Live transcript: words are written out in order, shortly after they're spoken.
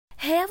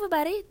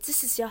everybody,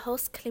 this is your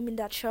host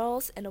Cleminda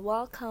Charles, and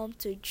welcome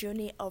to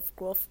Journey of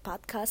Growth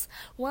podcast.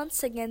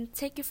 Once again,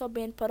 thank you for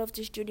being part of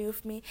this journey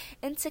with me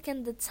and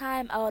taking the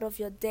time out of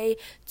your day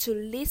to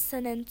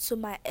listen to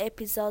my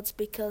episodes,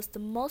 because the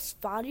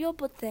most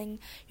valuable thing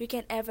you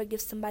can ever give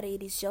somebody,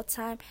 it is your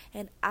time,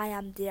 and I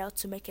am there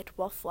to make it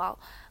worthwhile.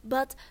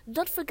 But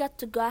don't forget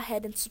to go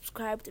ahead and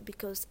subscribe,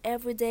 because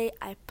every day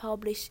I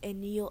publish a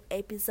new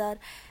episode,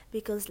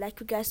 because like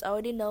you guys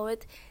already know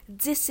it,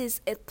 this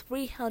is a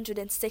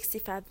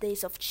 365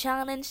 days of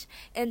challenge,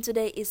 and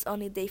today is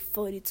only day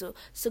 42.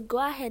 So go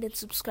ahead and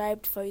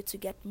subscribe for you to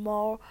get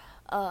more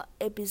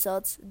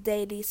episodes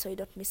daily, so you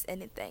don't miss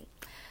anything.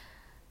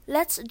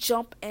 Let's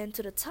jump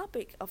into the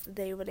topic of the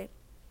day, really.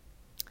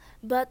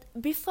 But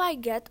before I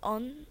get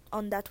on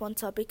that one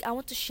topic, I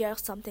want to share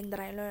something that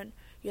I learned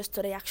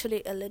yesterday.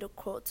 Actually, a little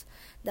quote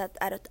that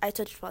I thought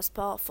it was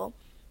powerful.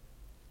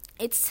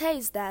 It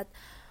says that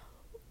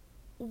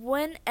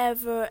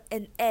whenever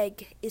an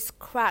egg is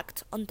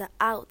cracked on the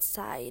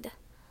outside,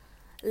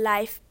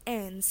 life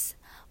ends.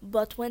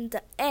 But when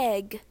the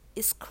egg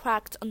is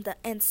cracked on the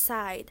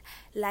inside,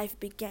 life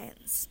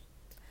begins.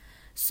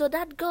 So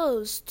that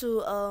goes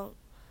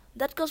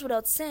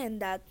without saying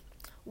that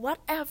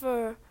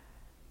whatever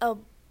uh,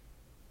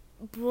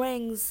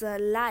 brings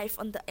life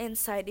on the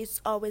inside is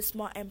always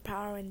more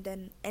empowering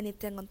than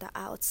anything on the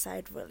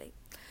outside, really.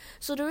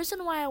 So the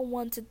reason why I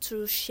wanted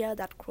to share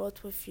that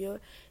quote with you,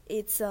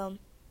 it's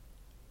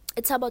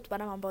about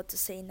what I'm about to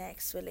say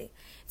next, really.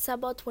 It's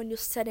about when you're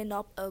setting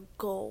up a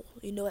goal,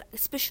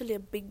 especially a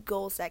big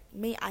goals. Like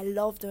me, I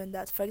love doing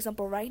that. For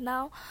example, right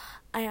now,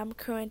 I am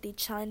currently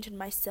challenging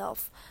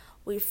myself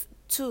with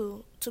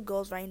two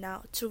goals right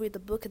now: to read a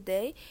book a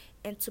day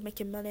and to make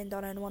 $1 million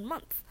in 1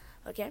 month.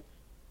 Okay,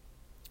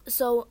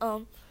 so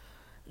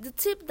the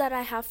tip that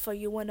I have for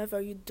you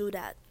whenever you do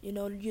that,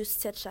 you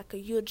set like a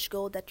huge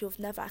goal that you've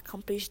never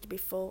accomplished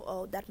before,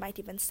 or that might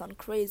even sound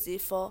crazy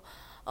for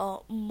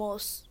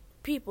most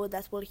people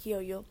that will hear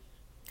you.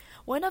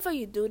 Whenever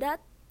you do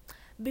that,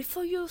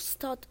 before you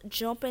start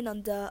jumping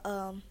on the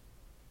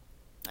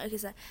like I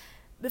said,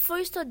 before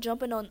you start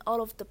jumping on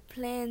all of the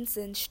plans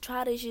and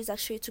strategies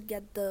actually to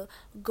get the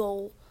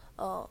goal,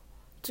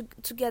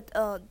 to get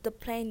the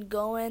plan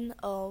going,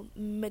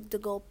 make the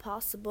goal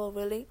possible,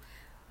 really,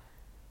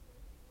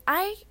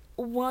 I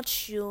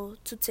want you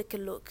to take a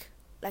look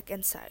like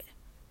inside,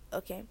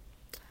 okay?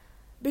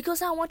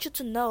 Because I want you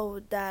to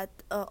know that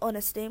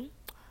honestly,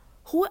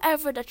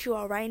 whoever that you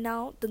are right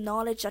now, the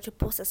knowledge that you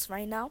possess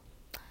right now,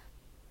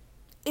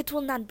 it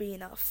will not be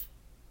enough.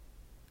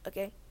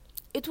 Okay?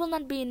 It will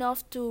not be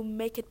enough to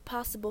make it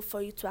possible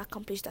for you to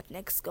accomplish that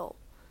next goal.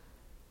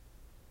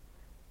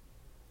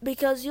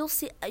 Because you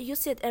see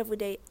it every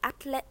day.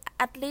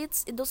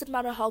 Athletes, it doesn't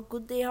matter how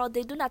good they are,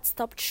 they do not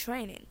stop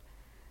training.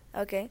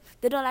 Okay?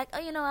 They don't like, oh,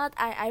 you know what,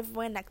 I've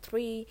won like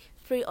three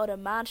other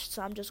match,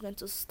 so I'm just going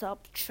to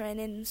stop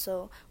training,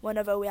 so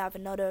whenever we have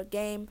another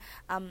game,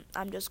 I'm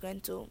just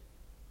going to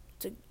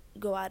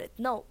go at it.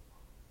 No,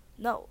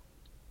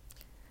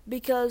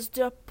 because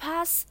the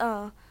past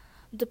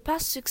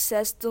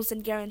success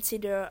doesn't guarantee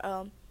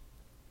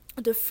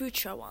the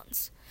future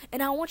ones,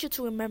 and I want you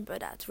to remember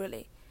that,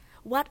 really.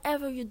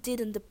 Whatever you did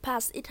in the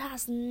past, it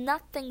has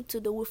nothing to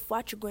do with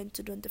what you're going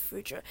to do in the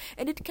future,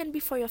 and it can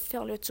be for your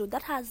failure too.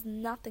 That has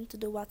nothing to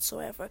do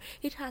whatsoever.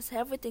 It has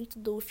everything to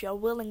do with your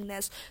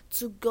willingness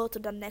to go to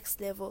the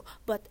next level,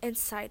 but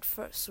inside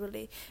first,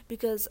 really,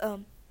 because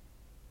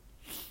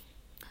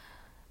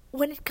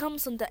when it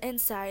comes on the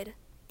inside,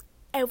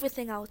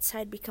 everything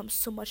outside becomes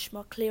so much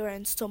more clearer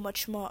and so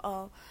much more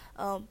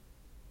I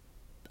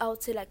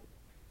would say like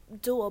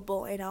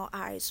doable in our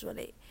eyes,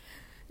 really.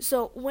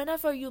 So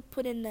whenever you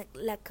put in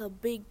like a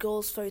big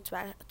goals for you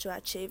to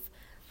achieve,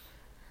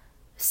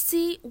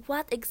 see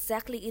what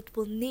exactly it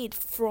will need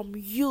from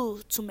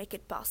you to make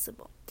it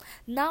possible.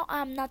 Now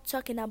I'm not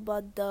talking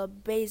about the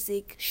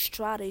basic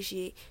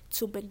strategy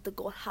to make the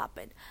goal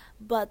happen,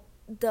 but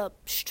the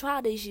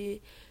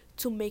strategy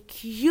to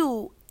make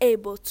you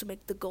able to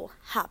make the goal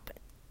happen.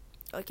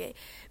 Okay?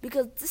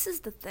 Because this is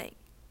the thing.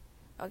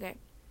 Okay?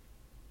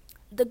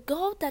 The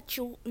goal that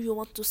you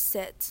want to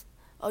set,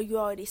 or you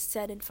already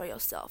setting for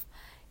yourself,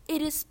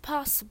 it is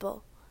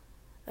possible.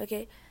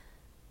 Okay?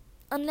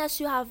 Unless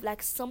you have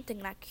like something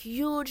like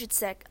huge,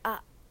 it's like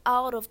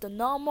out of the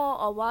normal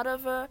or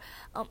whatever,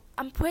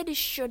 I'm pretty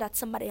sure that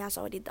somebody has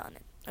already done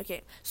it.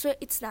 Okay? So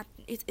it's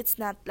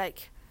not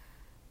like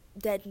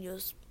dead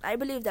news. I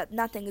believe that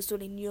nothing is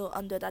really new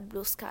under that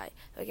blue sky.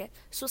 Okay,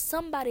 so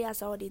somebody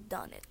has already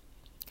done it,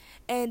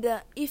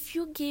 and if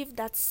you give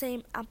that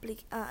same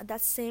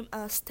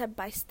step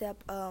by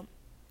step,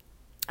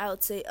 I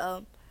would say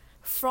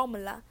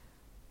formula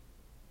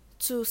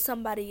to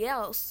somebody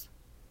else,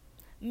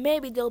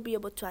 maybe they'll be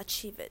able to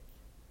achieve it.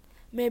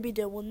 Maybe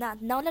they will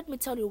not. Now let me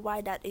tell you why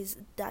that is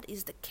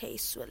the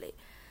case. Really,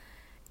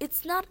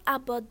 it's not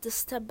about the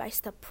step by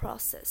step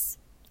process.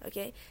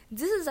 Okay,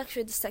 this is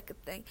actually the second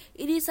thing.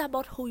 It is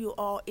about who you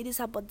are. It is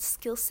about the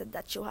skill set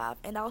that you have,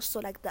 and also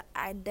like the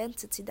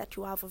identity that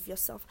you have of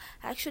yourself.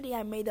 Actually,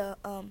 I made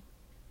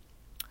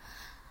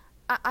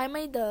I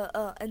made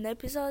an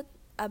episode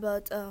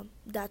about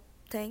that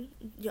thing,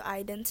 your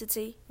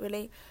identity.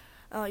 Really,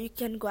 you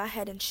can go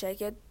ahead and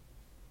check it.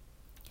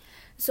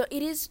 So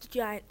it is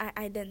your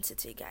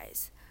identity,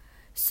 guys.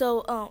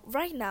 So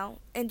right now,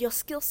 and your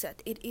skill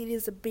set, it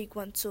is a big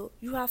one too.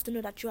 You have to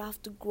know that you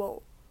have to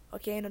grow,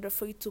 okay, in order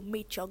for you to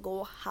meet your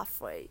goal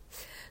halfway.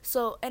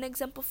 So an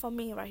example for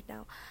me right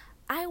now,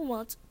 I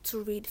want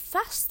to read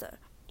faster.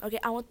 Okay,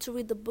 I want to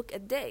read the book a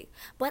day,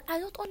 but I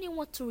don't only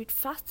want to read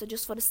faster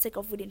just for the sake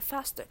of reading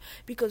faster,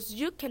 because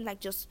you can like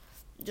just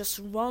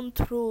run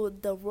through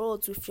the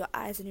roads with your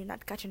eyes and you're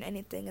not catching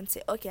anything and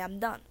say, okay, I'm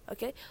done.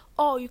 Okay,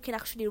 or you can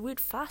actually read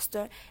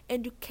faster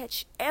and you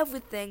catch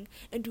everything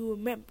and you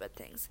remember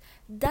things.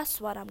 That's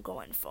what I'm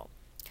going for.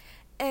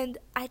 And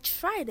I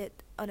tried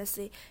it,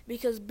 honestly,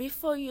 because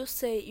before you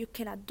say you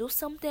cannot do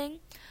something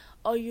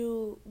or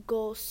you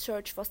go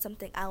search for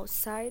something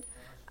outside,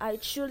 I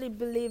truly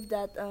believe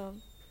that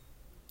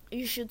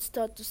you should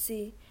start to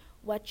see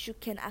what you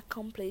can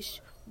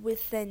accomplish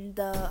within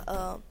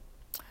the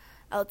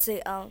I would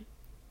say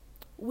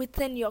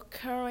within your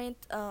current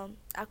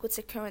I could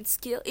say current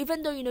skill,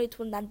 even though you know it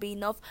will not be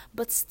enough,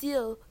 but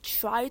still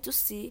try to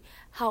see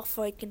how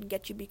far it can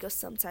get you, because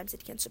sometimes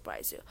it can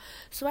surprise you.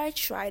 So I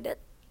tried it,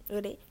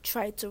 really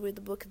tried to read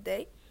the book a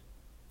day.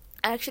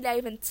 Actually, I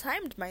even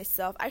timed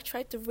myself. I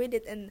tried to read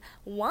it in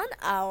 1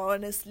 hour,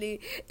 honestly.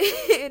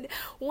 And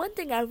one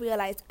thing I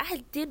realized,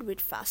 I did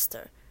read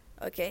faster,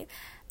 okay?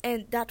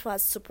 And that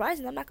was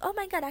surprising. I'm like, oh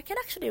my god, I can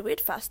actually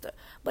read faster.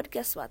 But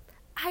guess what?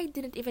 I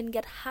didn't even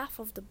get half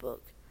of the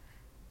book,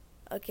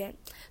 okay?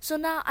 So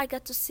now I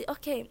got to see,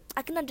 okay,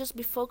 I cannot just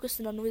be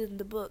focusing on reading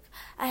the book.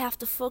 I have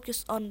to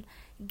focus on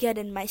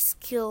getting my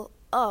skill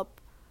up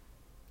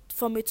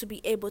for me to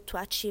be able to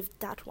achieve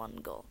that one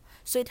goal.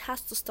 So it has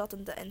to start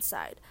on the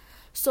inside.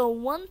 So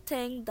one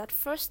thing, that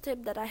first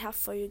tip that I have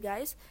for you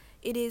guys,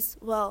 it is,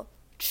 well,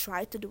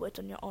 try to do it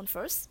on your own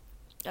first.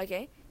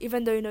 Okay,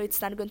 even though you know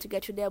it's not going to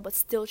get you there, but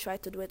still try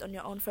to do it on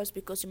your own first,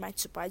 because you might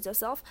surprise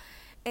yourself.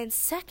 And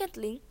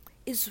secondly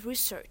is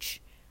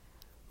research.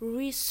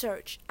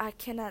 Research, I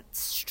cannot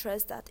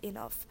stress that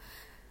enough.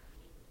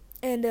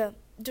 And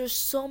there's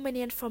so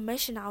many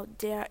information out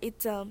there.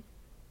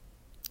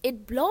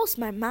 It blows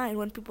my mind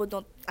when people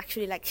don't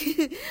actually like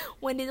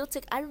when they don't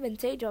take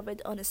advantage of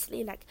it,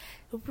 honestly. Like,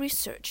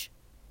 research,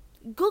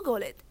 Google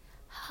it.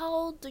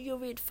 How do you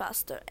read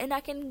faster? And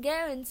I can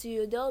guarantee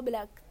you there will be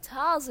like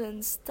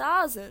thousands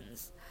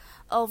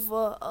of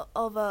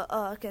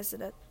can I say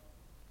that,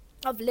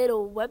 of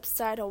little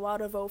website or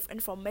whatever of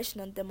information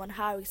on them on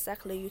how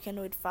exactly you can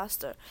read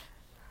faster.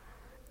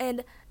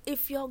 And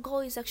if your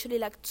goal is actually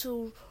like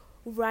to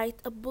write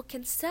a book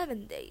in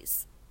 7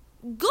 days,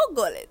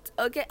 Google it.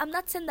 Okay, I'm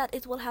not saying that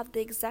it will have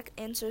the exact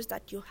answers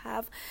that you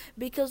have,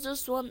 because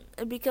there's one,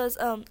 because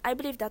I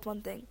believe that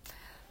one thing,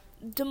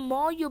 the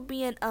more you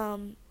being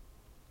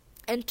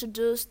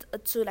introduced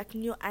to like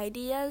new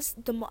ideas,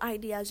 the more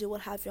ideas you will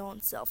have your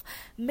own self.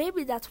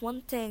 Maybe that's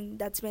one thing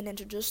that's been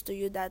introduced to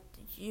you, that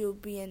you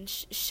being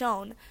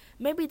shown,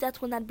 maybe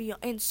that will not be your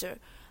answer,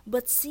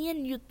 but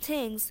seeing new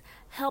things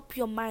help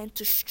your mind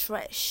to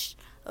stretch.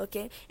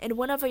 Okay, and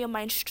whenever your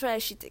mind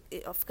stretch,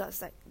 it of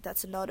course, like,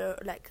 that's another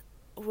like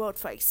word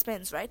for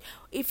expense, right?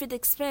 If it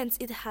expands,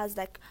 it has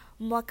like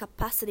more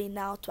capacity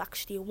now to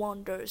actually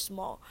wonders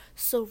more.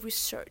 So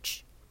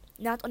research,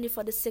 not only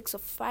for the sake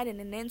of finding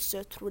an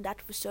answer through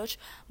that research,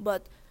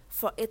 but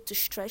for it to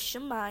stretch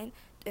your mind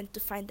and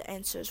to find the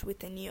answers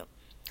within you.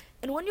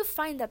 And when you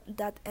find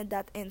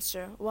that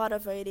answer,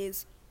 whatever it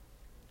is,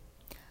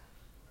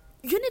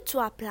 you need to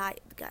apply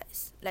it,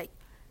 guys. Like,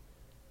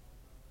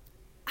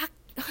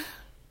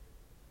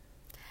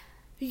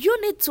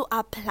 you need to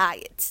apply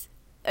it.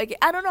 Okay,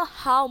 I don't know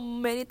how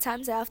many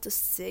times I have to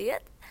say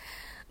it,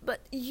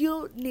 but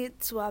you need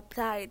to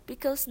apply it,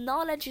 because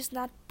knowledge is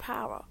not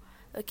power.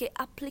 Okay,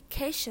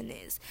 application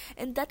is,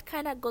 and that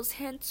kind of goes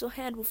hand to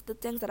hand with the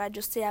things that I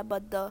just say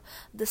about the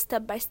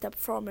step by step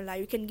formula.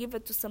 You can give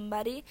it to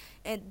somebody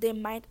and they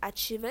might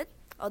achieve it,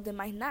 or they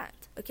might not.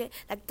 Okay,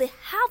 like, they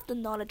have the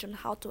knowledge on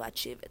how to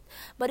achieve it,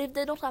 but if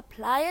they don't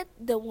apply it,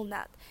 they will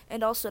not.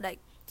 And also, like,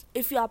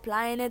 if you're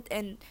applying it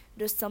and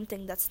there's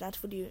something that's not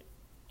really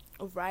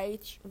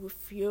right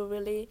with you,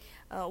 really,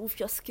 with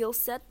your skill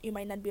set, you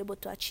might not be able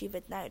to achieve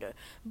it neither.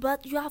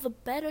 But you have a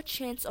better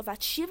chance of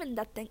achieving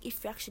that thing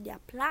if you're actually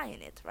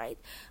applying it, right?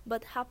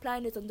 But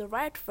applying it on the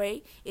right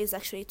way is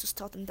actually to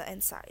start on the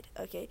inside.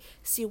 Okay,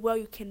 see where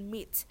you can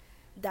meet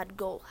that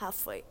goal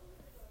halfway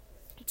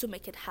to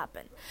make it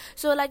happen.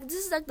 So, like,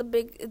 this is like the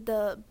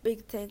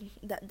big thing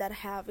that I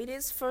have. It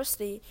is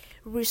firstly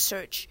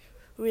research,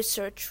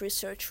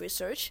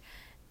 research,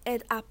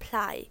 and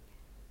apply.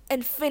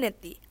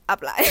 Infinitely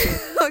apply.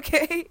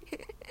 Okay.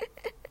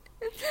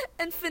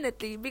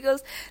 Infinitely,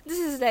 because this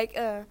is like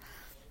my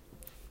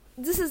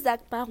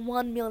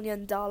 $1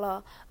 million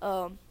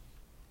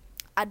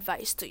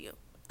advice to you.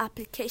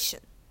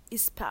 Application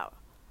is power.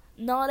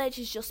 Knowledge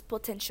is just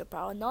potential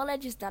power.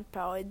 Knowledge is not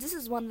power. This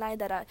is one line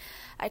that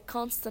I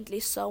constantly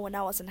saw when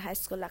I was in high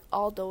school, like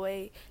all the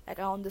way, like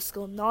around the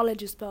school.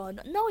 Knowledge is power.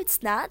 No,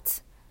 it's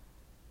not.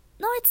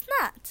 No, it's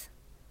not,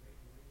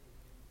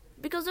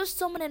 because there's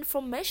so much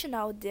information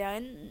out there,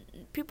 and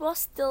people are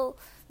still,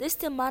 they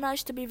still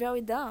manage to be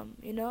very dumb,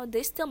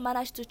 they still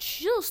manage to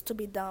choose to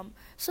be dumb.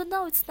 So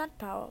no, it's not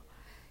power.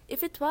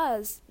 If it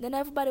was, then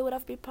everybody would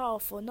have been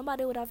powerful,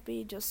 nobody would have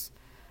been just,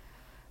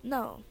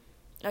 no.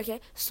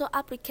 Okay, so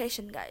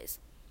application, guys,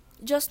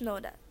 just know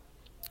that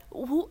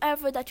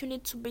whoever that you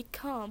need to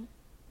become,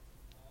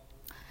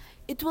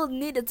 it will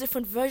need a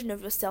different version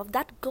of yourself.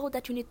 That goal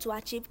that you need to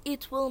achieve,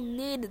 it will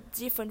need a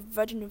different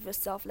version of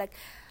yourself. Like,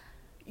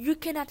 you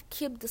cannot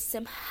keep the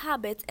same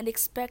habit and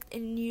expect a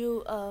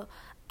new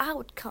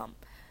outcome,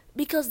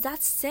 because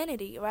that's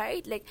sanity,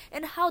 right? Like,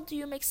 and how do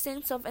you make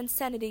sense of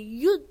insanity?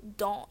 You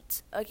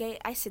don't. Okay,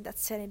 I said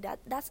that's sanity.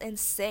 That's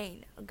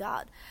insane.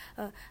 God,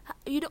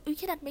 you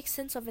cannot make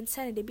sense of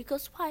insanity,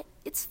 because why?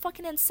 It's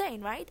fucking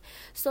insane, right?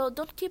 So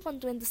don't keep on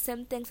doing the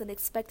same things and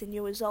expecting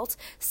new results.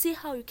 See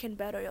how you can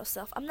better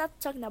yourself. I'm not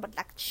talking about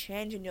like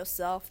changing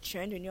yourself,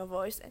 changing your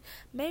voice.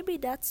 Maybe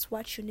that's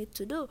what you need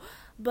to do,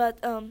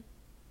 but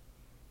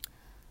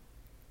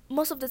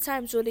most of the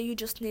times really you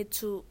just need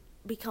to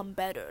become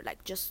better,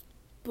 like just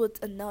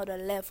put another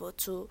level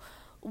to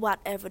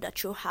whatever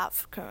that you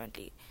have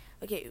currently.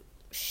 Okay,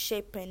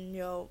 shaping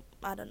your,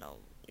 I don't know,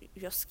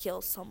 your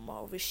skills some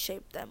more,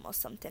 reshape them or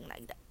something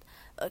like that.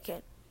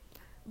 Okay,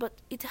 but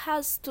it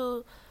has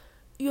to,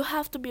 you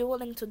have to be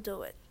willing to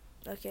do it.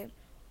 Okay,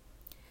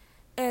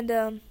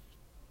 and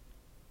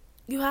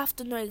you have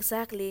to know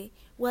exactly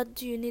what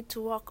do you need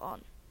to work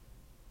on.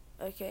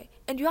 Okay,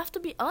 and you have to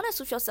be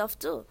honest with yourself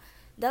too.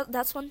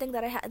 That's one thing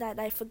that that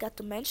I forgot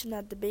to mention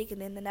at the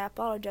beginning, and I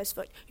apologize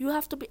for it. You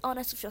have to be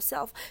honest with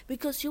yourself,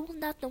 because you will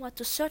not know what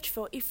to search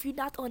for if you're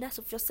not honest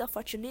with yourself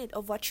what you need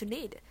or what you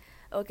need.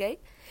 Okay,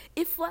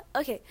 if what,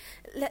 okay,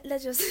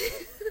 let's just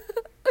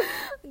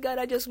God,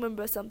 I just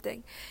remember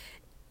something.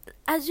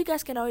 As you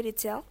guys can already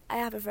tell, I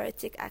have a very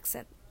thick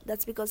accent.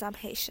 That's because I'm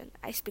Haitian.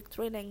 I speak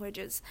three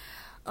languages.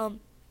 Um,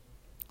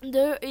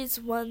 there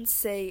is one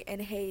say in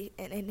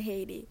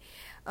Haiti.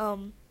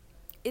 Um,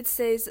 it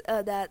says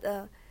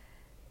that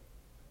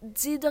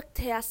dis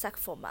docteur à sac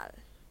formal.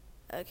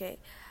 Okay.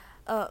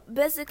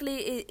 Basically,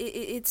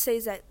 it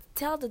says that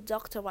tell the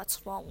doctor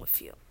what's wrong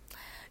with you.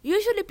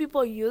 Usually,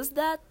 people use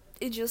that.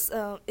 It just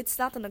it's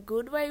not in a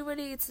good way,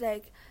 really. It's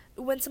like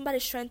when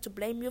somebody's trying to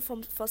blame you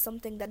for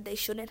something that they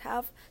shouldn't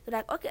have. They're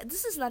like, okay,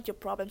 this is not your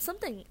problem.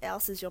 Something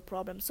else is your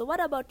problem. So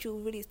what about you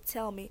really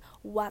tell me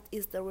what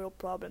is the real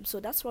problem? So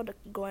that's what the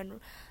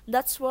going.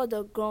 That's what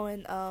the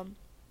going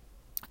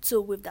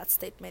to with that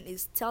statement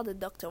is, tell the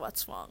doctor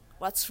what's wrong,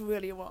 what's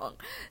really wrong.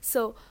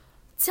 So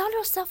tell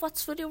yourself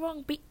what's really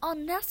wrong. Be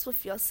honest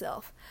with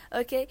yourself.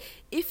 Okay,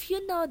 if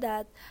you know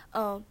that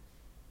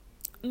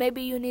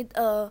maybe you need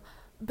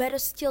better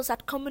skills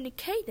at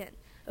communicating.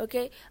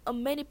 Okay,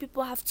 many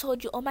people have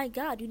told you, oh my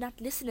god, you're not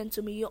listening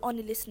to me, you're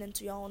only listening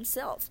to your own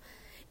self.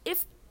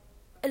 If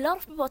a lot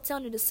of people are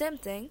telling you the same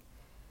thing,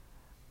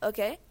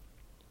 okay,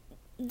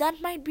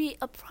 that might be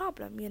a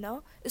problem,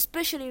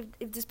 especially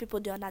if these people,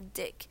 they are not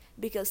dick,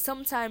 because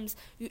sometimes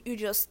you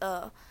just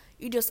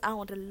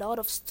around a lot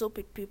of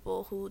stupid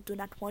people who do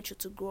not want you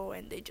to grow,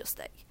 and they just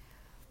like,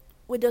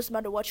 it doesn't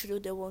matter what you do,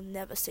 they will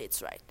never say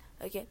it's right.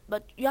 Okay,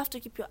 but you have to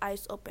keep your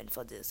eyes open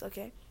for this.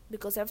 Okay,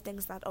 because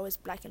everything's not always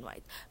black and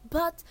white,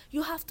 but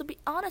you have to be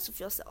honest with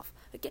yourself.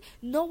 Okay,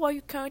 know where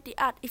you're currently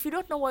at. If you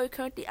don't know where you're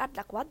currently at,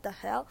 like, what the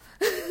hell?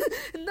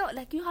 No,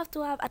 like, you have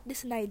to have at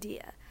least an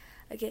idea.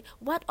 Okay,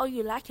 what are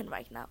you lacking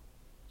right now?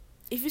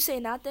 If you say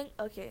nothing,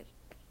 okay,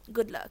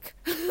 good luck.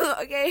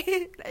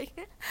 Okay,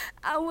 like,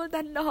 I will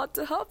not know how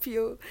to help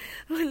you,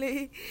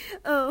 really.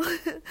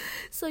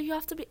 So you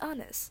have to be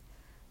honest.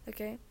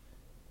 Okay,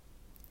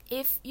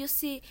 if you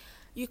see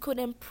you could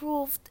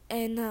improve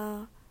in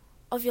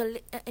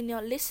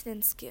your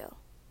listening skill.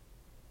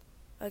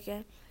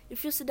 Okay,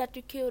 if you see that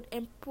you could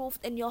improve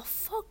in your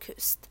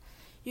focused,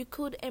 you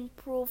could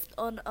improve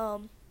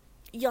on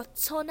your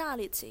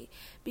tonality,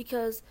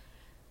 because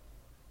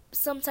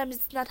sometimes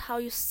it's not how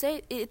you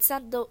say, it's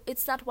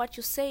not what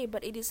you say,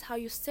 but it is how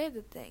you say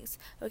the things.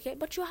 Okay,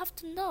 but you have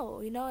to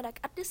know, like,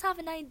 at least have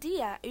an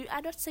idea.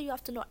 I don't say you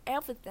have to know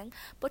everything,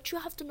 but you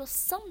have to know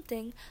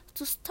something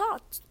to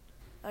start.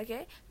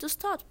 Okay, to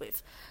start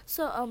with.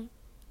 So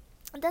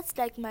that's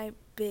like my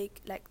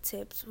big like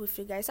tips with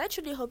you guys. I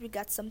actually hope you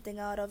got something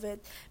out of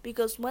it,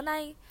 because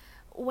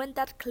when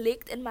that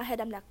clicked in my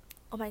head, I'm like,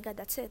 oh my god,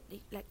 that's it.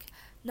 Like,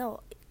 no,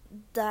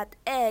 that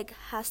egg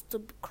has to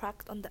be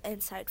cracked on the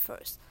inside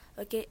first.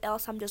 Okay,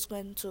 else I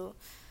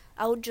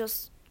would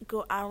just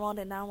go around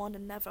and around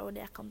and never really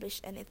accomplish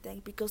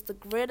anything, because the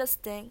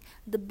greatest thing,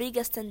 the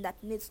biggest thing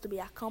that needs to be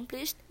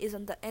accomplished is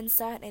on the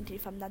inside, and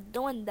if I'm not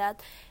doing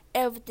that,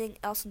 everything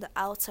else on the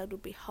outside will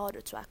be harder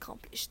to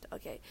accomplish.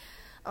 Okay,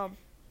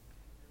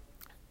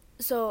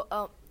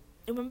 so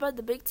remember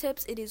the big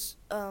tips. It is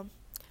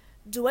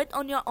do it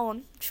on your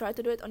own. Try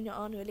to do it on your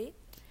own, really.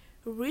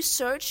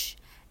 Research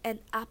and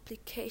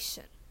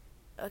application.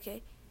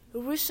 Okay,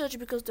 research,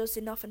 because there's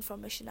enough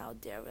information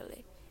out there,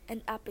 really,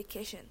 and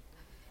application.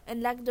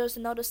 And like there's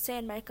another saying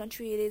in my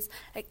country, it is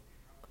like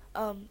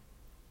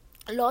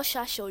Lo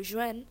cherche,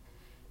 joindre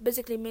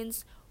basically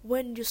means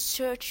when you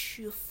search,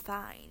 you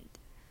find.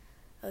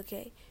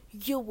 Okay,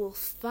 you will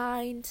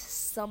find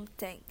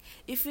something.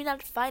 If you're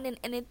not finding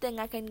anything,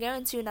 I can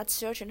guarantee you're not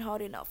searching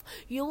hard enough.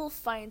 You will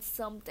find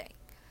something.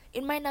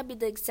 It might not be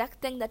the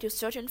exact thing that you're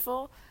searching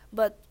for,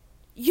 but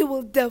you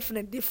will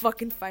definitely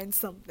fucking find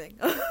something.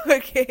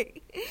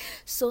 Okay,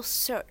 so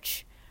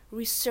search,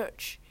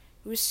 research,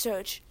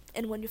 research,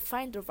 and when you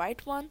find the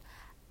right one,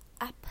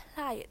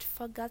 apply it,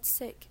 for God's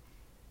sake.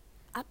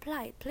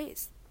 Apply it,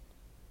 please.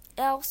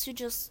 Else you're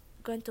just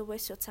going to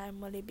waste your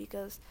time really,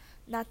 because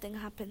nothing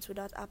happens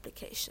without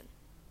application.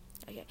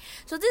 Okay,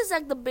 so this is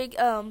like the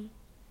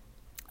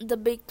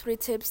big three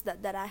tips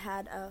that I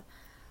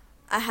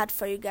had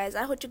for you guys.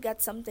 I hope you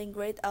got something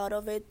great out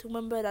of it.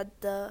 Remember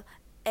that the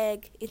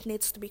egg, it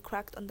needs to be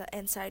cracked on the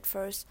inside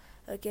first.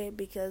 Okay,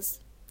 because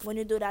when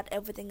you do that,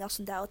 everything else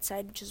on the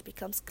outside just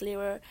becomes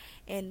clearer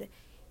and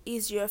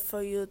easier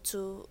for you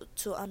to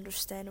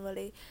understand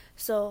really.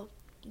 So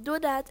do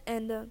that,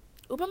 and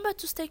remember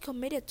to stay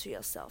committed to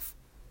yourself.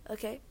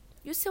 Okay,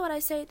 you see what I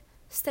said?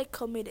 Stay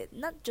committed,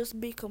 not just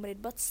be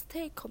committed, but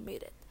stay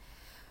committed.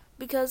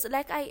 Because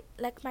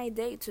like my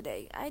day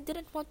today, I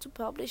didn't want to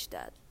publish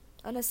that.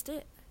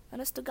 Honestly,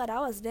 honest to God, I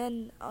was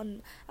laying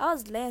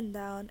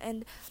down,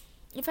 and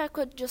if I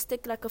could just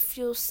take like a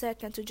few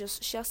seconds to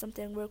just share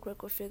something real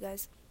quick with you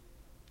guys.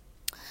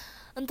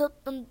 In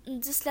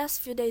these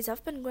last few days,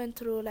 I've been going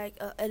through like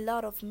a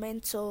lot of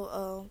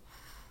mental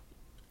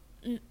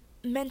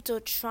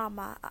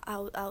trauma. I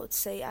would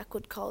say I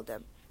could call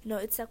them.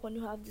 It's like when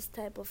you have this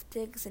type of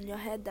things in your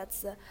head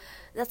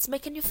that's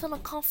making you feel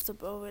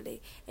uncomfortable,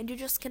 really, and you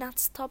just cannot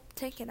stop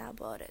thinking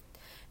about it.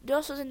 There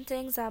are certain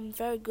things I'm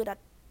very good at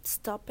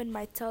stopping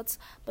my thoughts,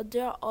 but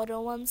there are other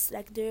ones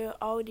like they're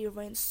already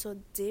run so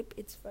deep.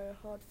 It's very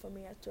hard for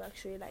me to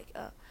actually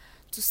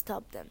to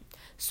stop them.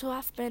 So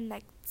I've been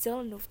like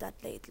dealing with that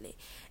lately,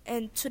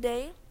 and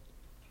today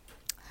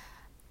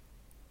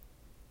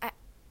I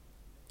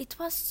it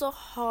was so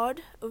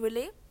hard,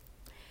 really.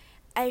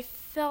 I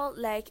felt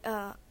like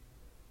I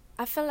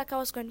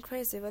was going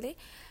crazy, really,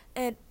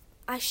 and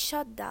I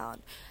shut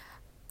down.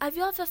 Have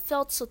you ever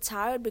felt so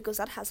tired? Because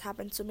that has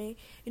happened to me.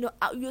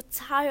 You're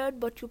tired,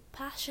 but you're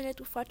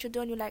passionate with what you're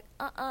doing. You're like,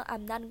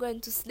 I'm not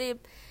going to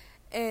sleep,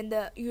 and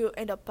you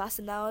end up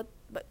passing out.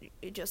 But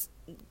you just,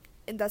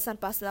 and that's not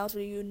passing out.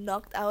 When you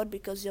knocked out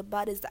because your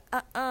body's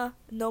like,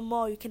 no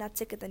more. You cannot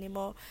take it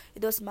anymore.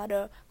 It doesn't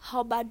matter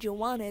how bad you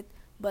want it,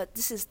 but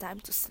this is time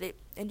to sleep,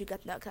 and you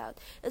got knocked out.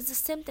 It's the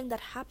same thing that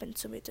happened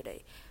to me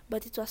today,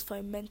 but it was for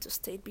a mental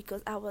state,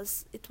 because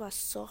it was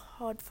so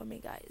hard for me,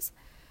 guys.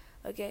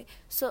 Okay,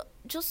 so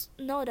just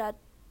know that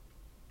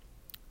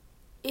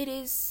it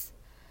is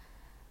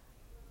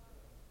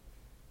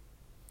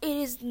it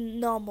is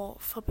normal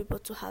for people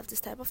to have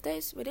this type of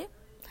days, really.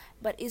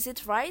 But is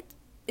it right?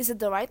 Is it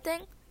the right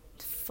thing?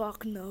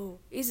 Fuck no.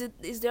 Is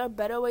there a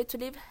better way to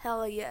live?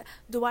 Hell yeah.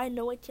 Do I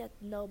know it yet?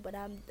 No, but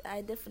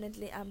I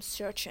definitely am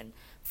searching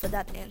for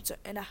that answer,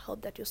 and I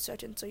hope that you're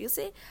searching. So you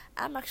see,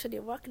 I'm actually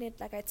working it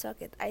like I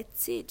talk it. I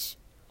teach.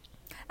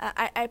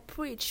 I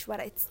preach what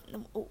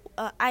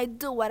I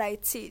do what I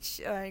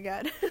teach. Oh my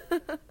god.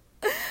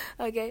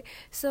 Okay,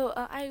 so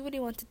I really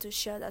wanted to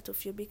share that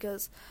with you,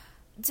 because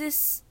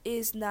this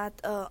is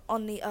not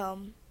only a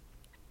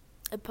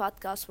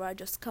podcast where I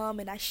just come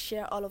and I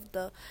share all of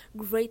the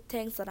great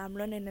things that I'm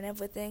learning and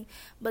everything,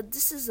 but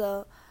this is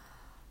a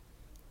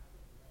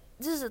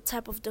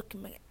type of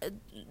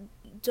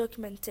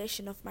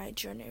documentation of my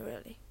journey,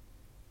 really,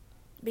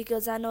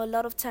 because I know a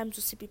lot of times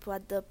you see people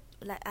at the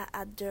like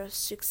at their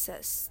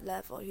success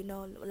level,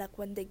 like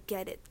when they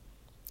get it,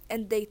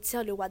 and they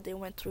tell you what they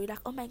went through. You're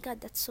like, oh my god,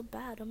 that's so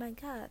bad. Oh my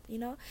god,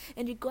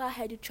 and you go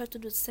ahead, you try to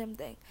do the same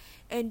thing,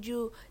 and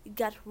you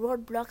got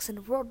roadblocks,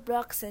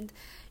 and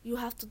you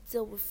have to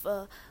deal with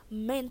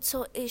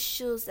mental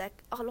issues,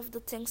 like all of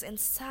the things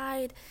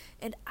inside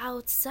and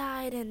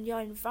outside and your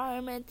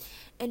environment,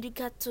 and you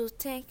got to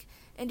think.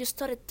 And you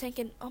started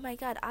thinking, oh my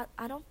god,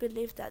 I don't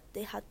believe that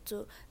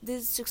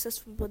these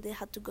successful people, they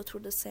had to go through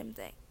the same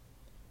thing.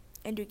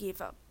 And you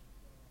give up.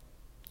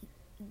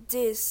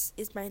 This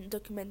is my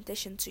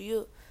documentation to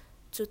you,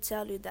 to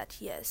tell you that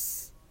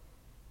yes,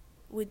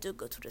 we do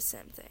go through the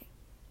same thing.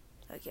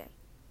 Okay,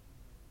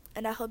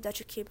 and I hope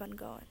that you keep on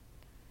going.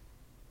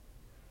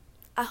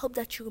 I hope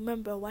that you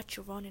remember what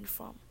you're running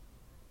from.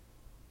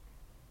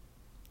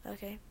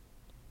 Okay,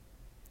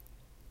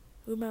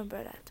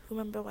 remember that.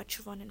 Remember what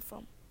you're running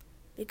from,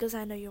 because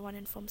I know you're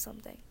running from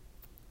something.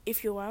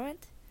 If you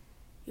weren't,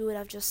 you would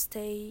have just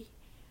stayed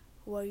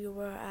where you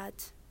were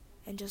at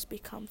and just be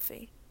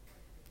comfy.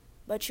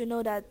 But you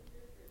know that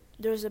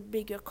there's a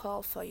bigger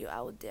call for you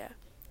out there,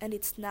 and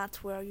it's not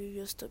where you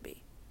used to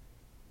be.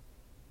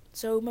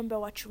 So remember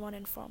what you're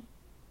running from,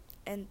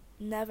 and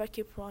never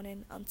keep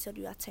running until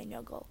you attain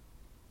your goal.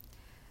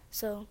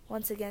 So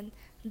once again,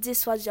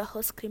 this was your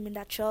host,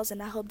 Cleminda Charles,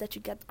 and I hope that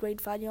you get great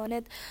value on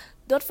it.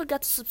 Don't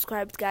forget to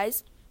subscribe,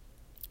 guys,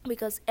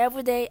 because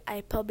every day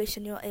I publish a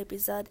new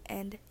episode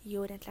and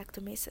you wouldn't like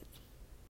to miss it.